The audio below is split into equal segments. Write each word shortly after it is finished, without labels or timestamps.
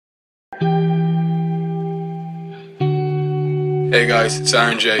Hey guys, it's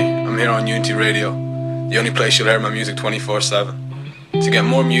RJ. I'm here on Unity Radio, the only place you'll hear my music 24/7. To get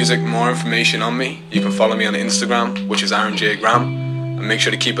more music, more information on me, you can follow me on Instagram, which is RJGram, and make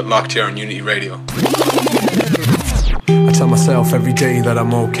sure to keep it locked here on Unity Radio. I tell myself every day that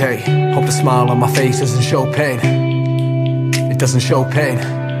I'm okay. Hope the smile on my face doesn't show pain. It doesn't show pain.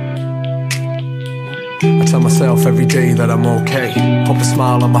 I tell myself every day that I'm okay. Hope the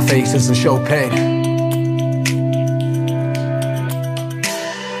smile on my face doesn't show pain.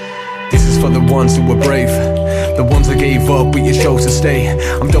 This is for the ones who were brave, the ones that gave up but you chose to stay.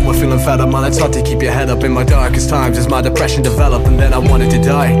 I'm done with feeling fed up, man, it's hard to keep your head up. In my darkest times as my depression developed, and then I wanted to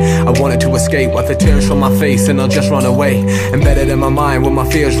die. I wanted to escape, wipe the tears from my face and I'll just run away. Embedded in my mind where my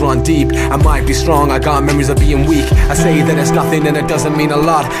fears run deep. I might be strong, I got memories of being weak. I say that it's nothing and it doesn't mean a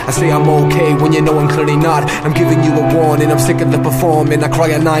lot. I say I'm okay when you know I'm clearly not. I'm giving you a warning, I'm sick of the performing. I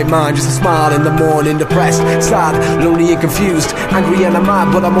cry at night, man, just a smile in the morning. Depressed, sad, lonely and confused, angry and I'm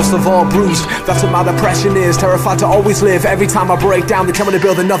mad, but I'm most of all bruised. That's what my depression is, terrified to always live. Every time I break down, they tell me to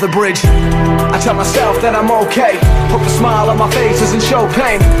build another bridge. I tell myself that I'm okay. Hope the smile on my face doesn't show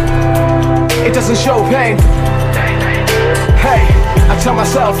pain. It doesn't show pain. Hey, I tell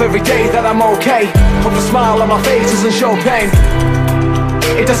myself every day that I'm okay. Hope the smile on my face doesn't show pain.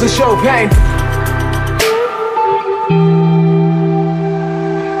 It doesn't show pain.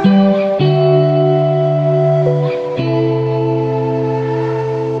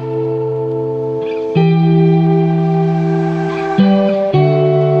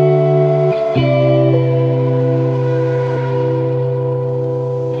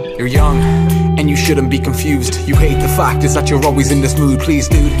 You're young, and you shouldn't be confused. You hate the fact is that you're always in this mood. Please,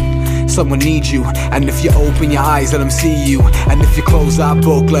 dude, someone needs you. And if you open your eyes, let them see you. And if you close that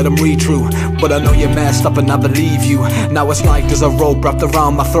book, let them read through. But I know you're messed up and I believe you. Now it's like there's a rope wrapped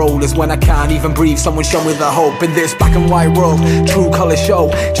around my throat. Is when I can't even breathe, someone show me the hope. In this black and white world, true color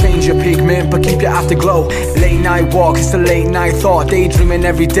show. Change your pigment, but keep your afterglow. Late night walk, it's a late night thought. Daydreaming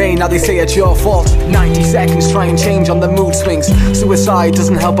every day, now they say it's your fault. 90 seconds, try and change on the mood swings. Suicide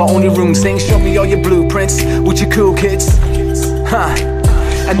doesn't help, but only ruins things. Show me all your blueprints with your cool kids. Huh.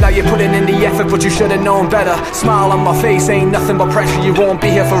 And now you're putting in the effort, but you should've known better. Smile on my face ain't nothing but pressure. You won't be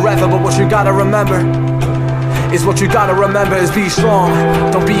here forever, but what you gotta remember is what you gotta remember is be strong,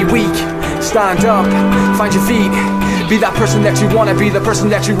 don't be weak. Stand up, find your feet. Be that person that you wanna be, the person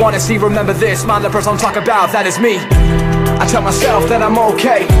that you wanna see. Remember this, man, the person I'm talking about, that is me. I tell myself that I'm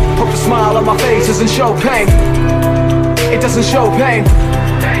okay. Hope the smile on my face doesn't show pain. It doesn't show pain.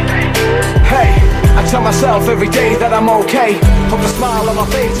 Hey, I tell myself every day that I'm okay. Hope the smile on my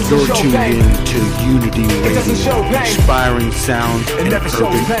face doesn't show pain. You're tuned in to Unity Radio, it doesn't show pain. Inspiring sound and never shows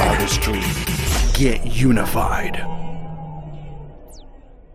urban pain. artistry. Get unified.